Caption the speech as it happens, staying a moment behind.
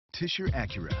Fisher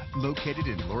Acura, located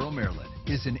in Laurel, Maryland,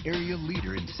 is an area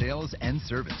leader in sales and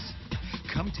service.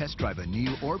 Come test drive a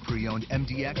new or pre-owned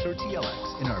MDX or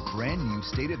TLX in our brand new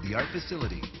state-of-the-art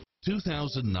facility.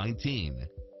 2019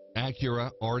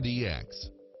 Acura RDX.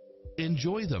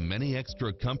 Enjoy the many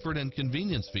extra comfort and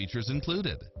convenience features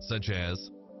included, such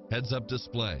as heads-up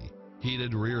display,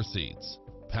 heated rear seats,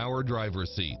 power driver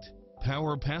seat,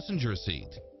 power passenger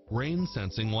seat, rain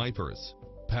sensing wipers,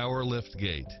 power lift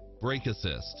gate, brake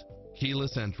assist,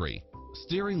 keyless entry,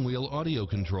 steering wheel audio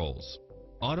controls,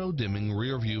 auto dimming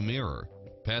rear view mirror,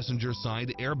 passenger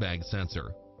side airbag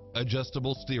sensor,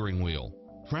 adjustable steering wheel,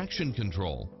 traction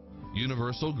control,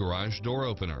 universal garage door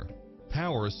opener,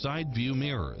 power side view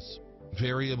mirrors,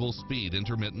 variable speed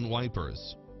intermittent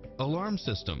wipers, alarm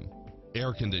system,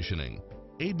 air conditioning,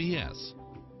 ABS,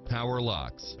 power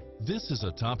locks. This is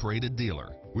a top-rated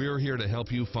dealer. We're here to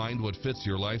help you find what fits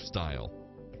your lifestyle.